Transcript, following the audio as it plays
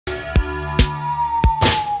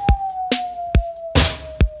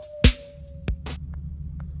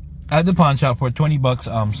At the pawn shop for 20 bucks,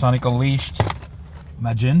 Sonic Unleashed,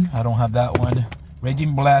 Majin, I don't have that one.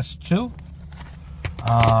 Raging Blast 2,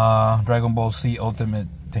 Dragon Ball Z Ultimate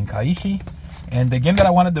Tenkaichi. And the game that I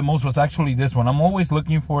wanted the most was actually this one. I'm always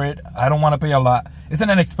looking for it. I don't want to pay a lot. It's an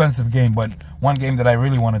inexpensive game, but one game that I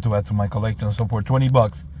really wanted to add to my collection. So for 20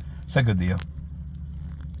 bucks, it's a good deal.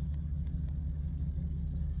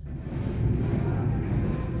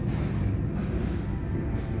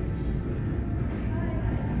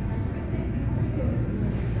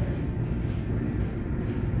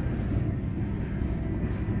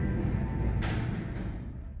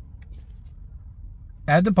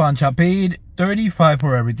 At the pawn shop, paid $35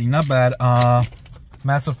 for everything. Not bad.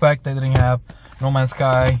 Mass Effect, I didn't have. No Man's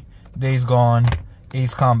Sky, Days Gone,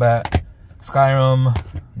 Ace Combat, Skyrim,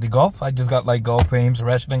 the Golf. I just got like Golf Fames,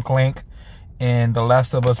 Ratchet and Clank, and The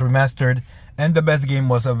Last of Us Remastered. And the best game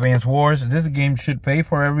was Advance Wars. This game should pay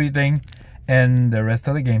for everything, and the rest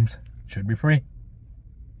of the games should be free.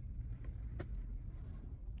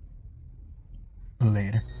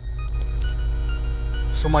 Later.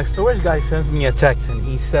 So my storage guy sends me a text and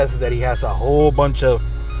he says that he has a whole bunch of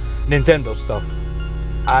Nintendo stuff.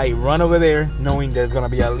 I run over there knowing there's gonna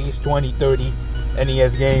be at least 20, 30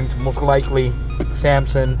 NES games, most likely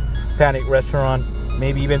Samson, Panic Restaurant,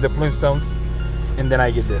 maybe even the Flintstones, and then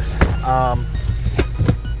I get this. I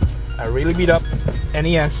really beat up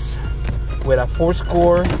NES with a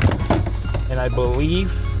 4-score and I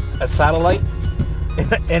believe a satellite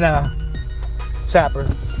and a zapper.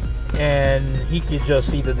 And he could just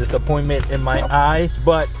see the disappointment in my eyes,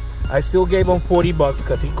 but I still gave him 40 bucks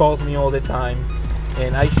because he calls me all the time,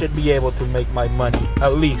 and I should be able to make my money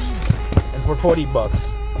at least. And for 40 bucks,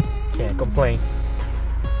 can't complain.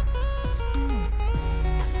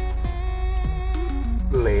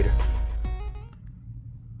 Later.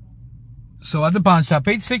 So at the pawn shop,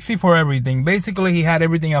 paid $60 for everything. Basically, he had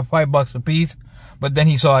everything at $5 a piece, but then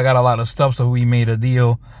he saw I got a lot of stuff, so we made a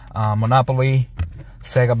deal. Monopoly,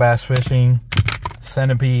 Sega Bass Fishing,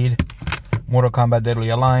 Centipede, Mortal Kombat Deadly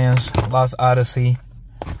Alliance, Lost Odyssey,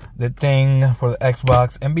 The Thing for the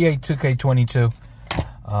Xbox, NBA 2K22,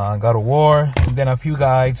 God of War, and then a few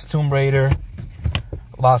guides, Tomb Raider,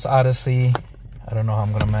 Lost Odyssey, I don't know how I'm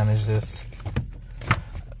going to manage this,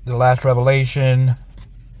 The Last Revelation,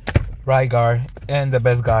 Rygar, and the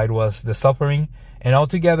best guide was The Suffering. And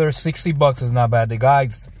altogether, 60 bucks is not bad. The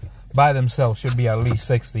guides by themselves should be at least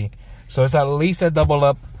 60. So it's at least a double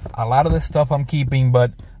up. A lot of this stuff I'm keeping,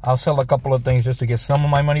 but I'll sell a couple of things just to get some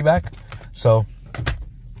of my money back. So,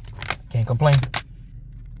 can't complain.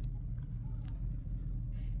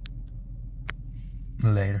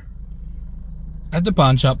 Later. At the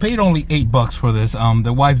pawn shop, paid only $8 for this.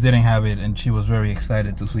 The wife didn't have it and she was very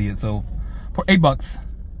excited to see it. So, for $8,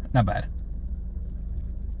 not bad.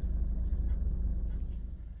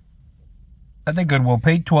 I think Goodwill,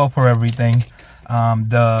 paid $12 for everything.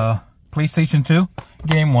 The PlayStation 2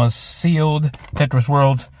 game was sealed. Tetris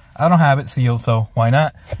Worlds, I don't have it sealed, so why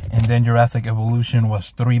not? And then Jurassic Evolution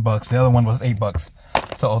was $3. The other one was $8.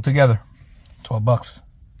 So altogether, $12.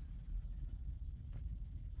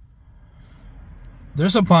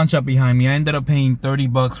 There's a pawn shop behind me. I ended up paying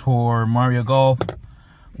 $30 for Mario Golf,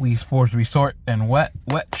 Wii Sports Resort, and Wet.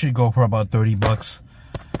 Wet should go for about $30.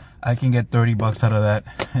 I can get $30 out of that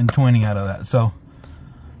and 20 out of that. So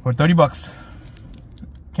for $30,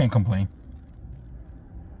 can't complain.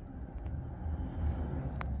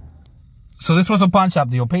 So this was a pawn shop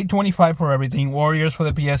deal. Paid $25 for everything. Warriors for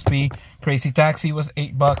the PSP. Crazy Taxi was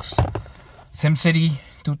 $8. SimCity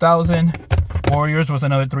 2000. Warriors was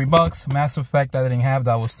another $3. Mass Effect I didn't have,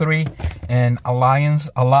 that was $3. And Alliance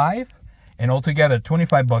Alive. And altogether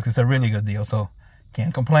 $25. It's a really good deal, so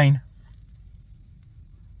can't complain.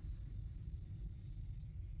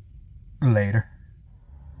 Later.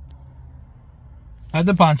 At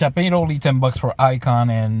the pawn shop, paid only $10 for Icon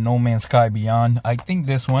and No Man's Sky Beyond. I think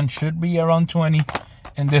this one should be around 20,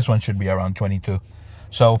 and this one should be around 22.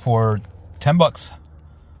 So for $10,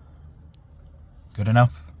 good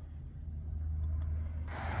enough.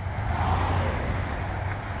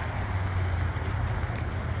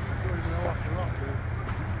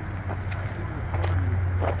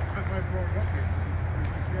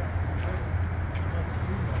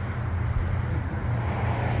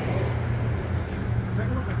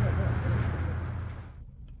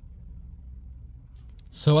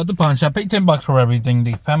 So at the pawn shop, paid $10 for everything.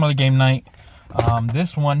 The family game night.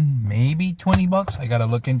 This one maybe $20. I gotta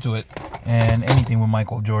look into it. And anything with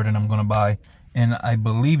Michael Jordan, I'm gonna buy. And I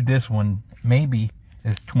believe this one maybe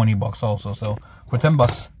is $20 also. So for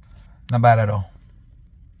 $10, not bad at all.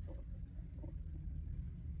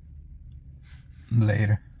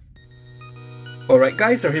 Later. Alright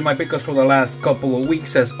guys, so here are my pickups for the last couple of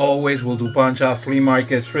weeks. As always, we'll do pawn shop, flea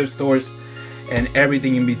markets, thrift stores, and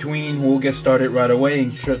everything in between. We'll get started right away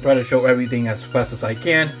and try to show everything as fast as I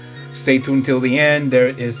can. Stay tuned till the end. There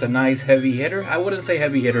is a nice heavy hitter. I wouldn't say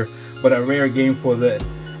heavy hitter, but a rare game for the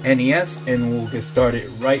NES, and we'll get started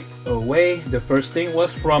right away. The first thing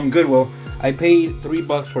was from Goodwill. I paid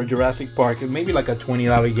 $3 for Jurassic Park. It may be like a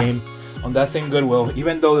 $20 game on that same Goodwill.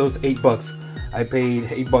 Even though it was $8, I paid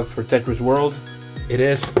 $8 for Tetris Worlds. It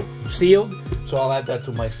is sealed, so I'll add that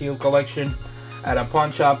to my sealed collection. At a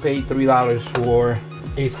pawn shop, paid $3 for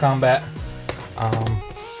Ace Combat,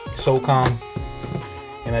 SOCOM,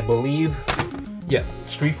 and I believe, yeah,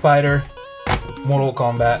 Street Fighter, Mortal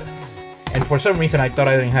Kombat. And for some reason, I thought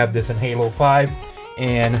I didn't have this in Halo 5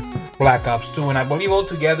 and Black Ops 2. And I believe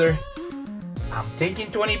altogether, I'm thinking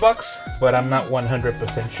 $20, but I'm not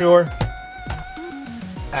 100% sure.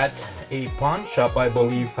 At a pawn shop, I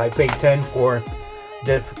believe I paid $10 for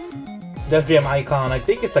Def Jam Icon. I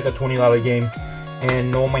think it's like a $20 game.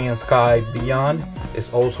 And No Man's Sky Beyond is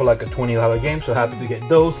also like a $20 game, so happy to get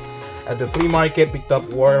those. At the flea market, picked up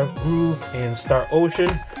War Groove and Star Ocean,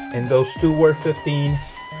 and those two were $15.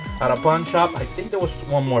 At a pawn shop, I think there was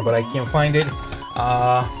one more, but I can't find it.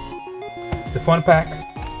 The Fun Pack,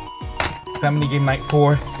 Family Game Night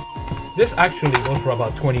 4. This actually goes for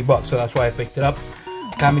about $20, so that's why I picked it up.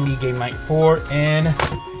 Family Game Night 4 and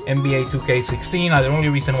NBA 2K16. Now, the only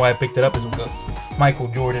reason why I picked it up is because Michael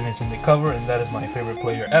Jordan is in the cover, and that is my favorite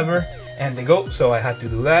player ever, and the GOAT, so I had to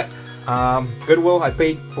do that. Goodwill, I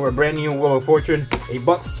paid for a brand new Wheel of Fortune,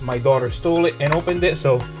 $8. My daughter stole it and opened it,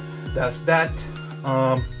 so that's that.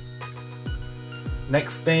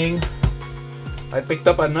 Next thing, I picked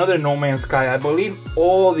up another No Man's Sky. I believe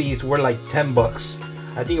all these were like $10.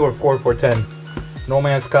 I think it were 4 for $10. No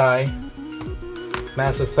Man's Sky,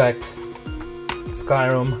 Mass Effect,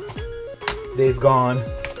 Skyrim, Days Gone,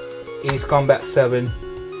 Ace Combat 7,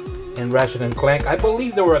 and Ratchet and Clank. I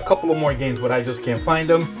believe there were a couple of more games, but I just can't find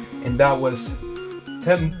them. And that was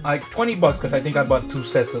 $20 because I think I bought 2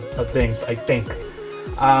 sets of things. I think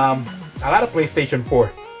a lot of PlayStation 4.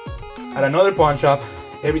 At another pawn shop,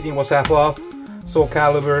 everything was half off. Soul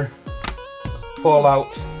Calibur, Fallout,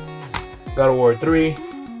 God of War 3,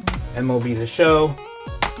 MLB The Show,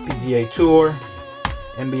 PGA Tour,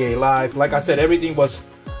 NBA Live. Like I said, everything was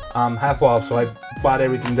half off, so I bought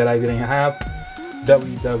everything that I didn't have.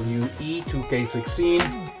 WWE 2K16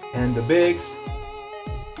 and the Bigs.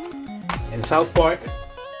 And South Park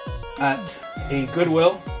at a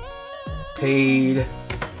Goodwill, paid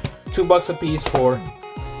 $2 a piece for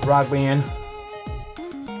Rock Band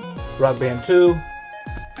 2,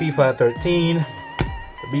 FIFA 13, the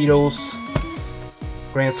Beatles,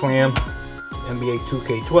 Grand Slam, NBA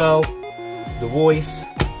 2K12, The Voice,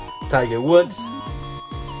 Tiger Woods.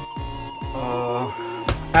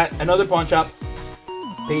 At another pawn shop,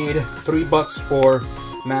 paid $3 for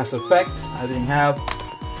Mass Effect. I didn't have.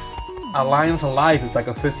 Alliance Alive is like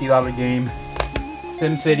a $50 game.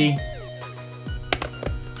 SimCity,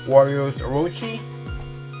 Warriors Orochi,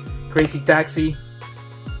 Crazy Taxi,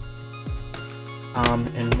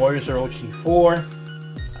 and Warriors Orochi 4.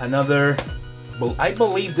 Another, I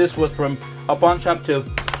believe this was from a pawn shop to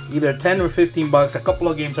either 10 or 15 bucks. A couple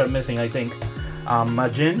of games are missing, I think.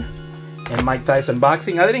 Majin and Mike Tyson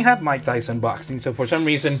Boxing. I didn't have Mike Tyson Boxing, so for some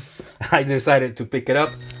reason I decided to pick it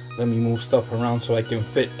up. Let me move stuff around so I can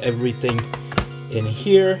fit everything in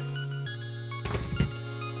here.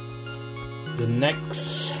 The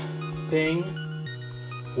next thing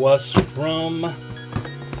was from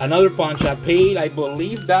another pawn shop. Paid, I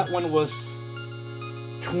believe that one was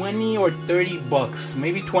 20 or 30 bucks,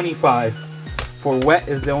 maybe 25. For Wet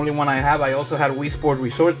is the only one I have. I also had Wii Sport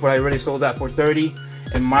Resort, but I already sold that for 30.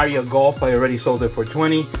 And Mario Golf, I already sold it for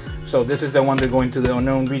 20. So this is the one that's going to the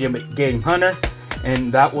Unknown Video Game Hunter.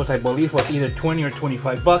 And that was, I believe, was either 20 or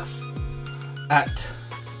 25 bucks. At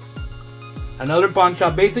another pawn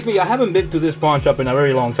shop. Basically, I haven't been to this pawn shop in a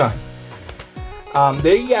very long time.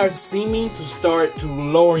 They are seeming to start to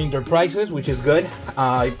lowering their prices, which is good.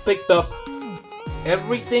 I picked up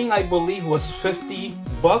everything, I believe, was 50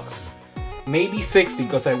 bucks, maybe 60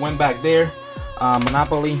 because I went back there.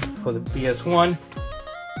 Monopoly for the PS1,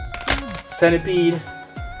 Centipede,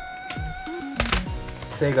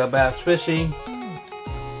 Sega Bass Fishing,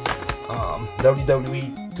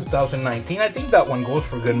 WWE 2019. I think that one goes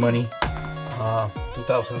for good money.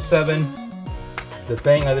 2007, The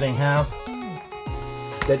Thing I didn't have,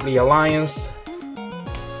 Deadly Alliance,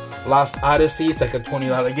 Lost Odyssey, it's like a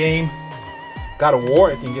 $20 game. God of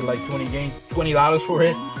War, I can get like $20 for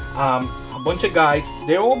it. A bunch of guides,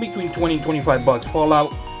 they're all between 20 and 25 bucks.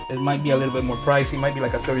 Fallout, it might be a little bit more pricey, might be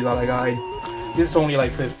like a $30 guide. This is only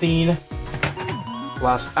like 15.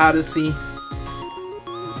 Lost Odyssey,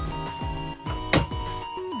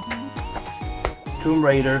 Tomb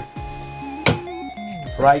Raider,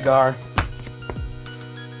 Rygar,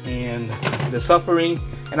 and The Suffering.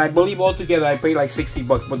 And I believe altogether I paid like 60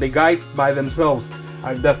 bucks, but the guys by themselves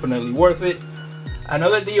are definitely worth it.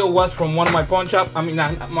 Another deal was from one of my pawn shop,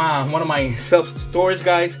 one of my self-storage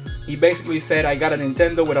guys. He basically said, I got a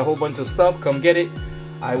Nintendo with a whole bunch of stuff, come get it.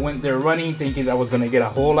 I went there running thinking I was gonna get a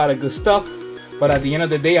whole lot of good stuff. But at the end of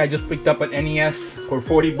the day, I just picked up an NES for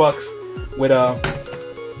 40 bucks with a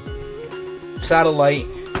satellite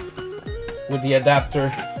with the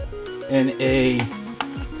adapter and a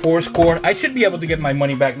force core. I should be able to get my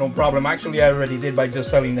money back, no problem. Actually, I already did by just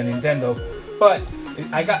selling the Nintendo. But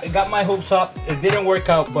I got my hopes up. It didn't work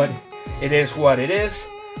out, but it is what it is.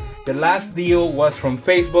 The last deal was from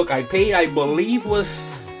Facebook. I paid, I believe, was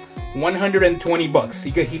 120 bucks.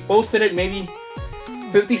 He posted it maybe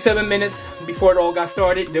 57 minutes before it all got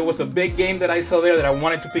started. There was a big game that I saw there that I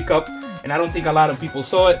wanted to pick up, and I don't think a lot of people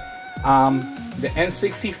saw it. The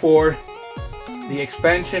N64, the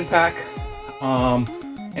expansion pack,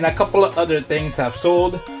 and a couple of other things have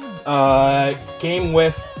sold. Came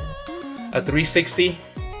with a 360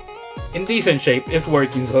 in decent shape. It's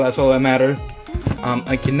working, so that's all that matters.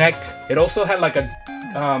 A Kinect. It also had like a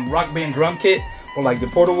Rock Band drum kit, or like the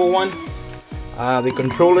portable one. The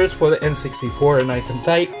controllers for the N64 are nice and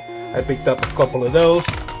tight. I picked up a couple of those.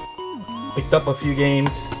 Picked up a few games.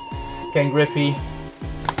 Ken Griffey,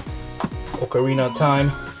 Ocarina of Time,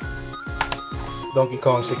 Donkey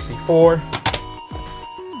Kong 64,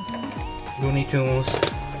 Looney Tunes,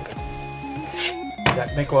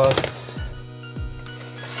 Jack Nicklaus,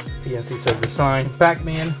 TNC Server Sign,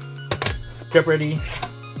 Pac-Man, Jeopardy,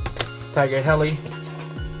 Tiger Heli,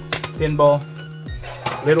 Pinball.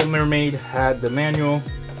 Little Mermaid had the manual,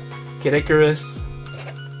 Kid Icarus,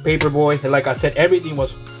 Paperboy. Like I said, everything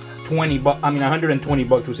was 120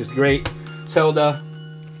 bucks, which is great. Zelda.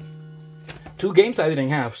 2 games I didn't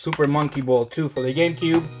have: Super Monkey Ball 2 for the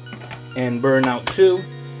GameCube and Burnout 2.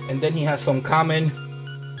 And then he has some common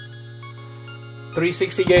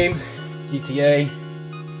 360 games: GTA,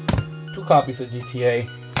 2 copies of GTA,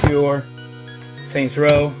 Pure, Saints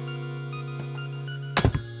Row,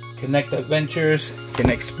 Kinect Adventures,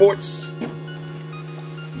 Kinect Sports,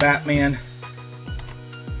 Batman,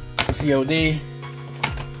 COD,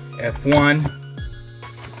 F1,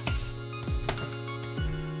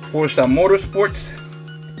 Forza Motorsports,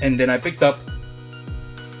 and then I picked up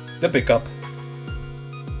the pickup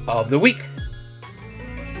of the week.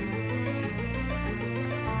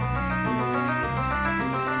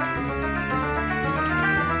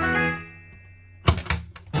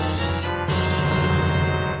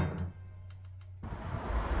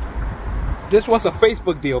 This was a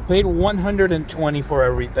Facebook deal. Paid 120 for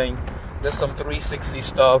everything. There's some 360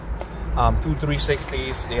 stuff, 2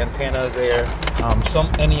 360s, the antennas there,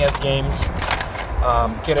 some NES games,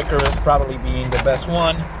 Kid Icarus probably being the best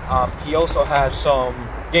one. He also has some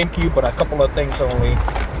GameCube, but a couple of things only.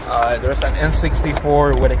 There's an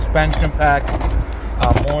N64 with expansion pack,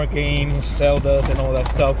 more games, Zeldas, and all that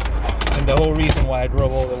stuff. And the whole reason why I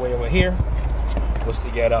drove all the way over here was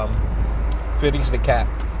to get Felix the Cat.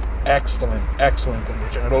 Excellent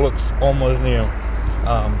condition. It looks almost new.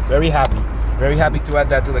 Very happy to add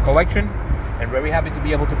that to the collection, and very happy to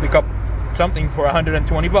be able to pick up something for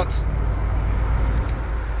 120 bucks.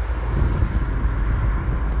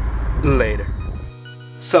 Later.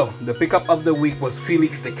 So the pickup of the week was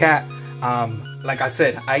Felix the Cat. Like I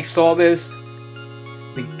said, I saw this.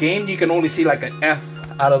 The game, you can only see like an F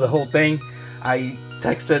out of the whole thing. I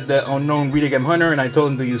texted the unknown video game hunter and I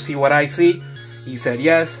told him, do you see what I see? He said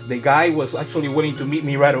yes. The guy was actually willing to meet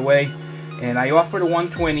me right away, and I offered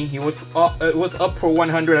 120. It was up for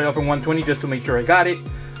 100. I offered 120 just to make sure I got it.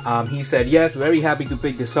 He said yes. Very happy to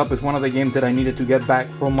pick this up. It's one of the games that I needed to get back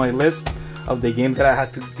from my list of the games that I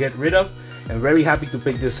had to get rid of, and very happy to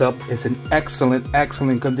pick this up. It's in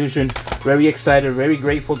excellent condition. Very excited, very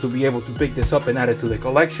grateful to be able to pick this up and add it to the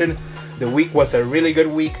collection. The week was a really good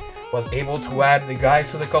week. Was able to add the guys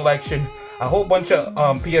to the collection. A whole bunch of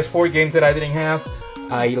PS4 games that I didn't have.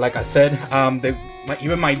 Like I said,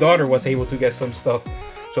 even my daughter was able to get some stuff.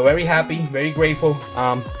 So very happy, very grateful.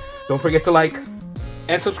 Don't forget to like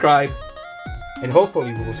and subscribe. And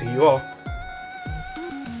hopefully we will see you all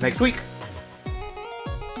next week.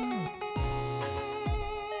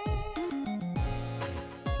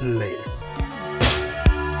 Later.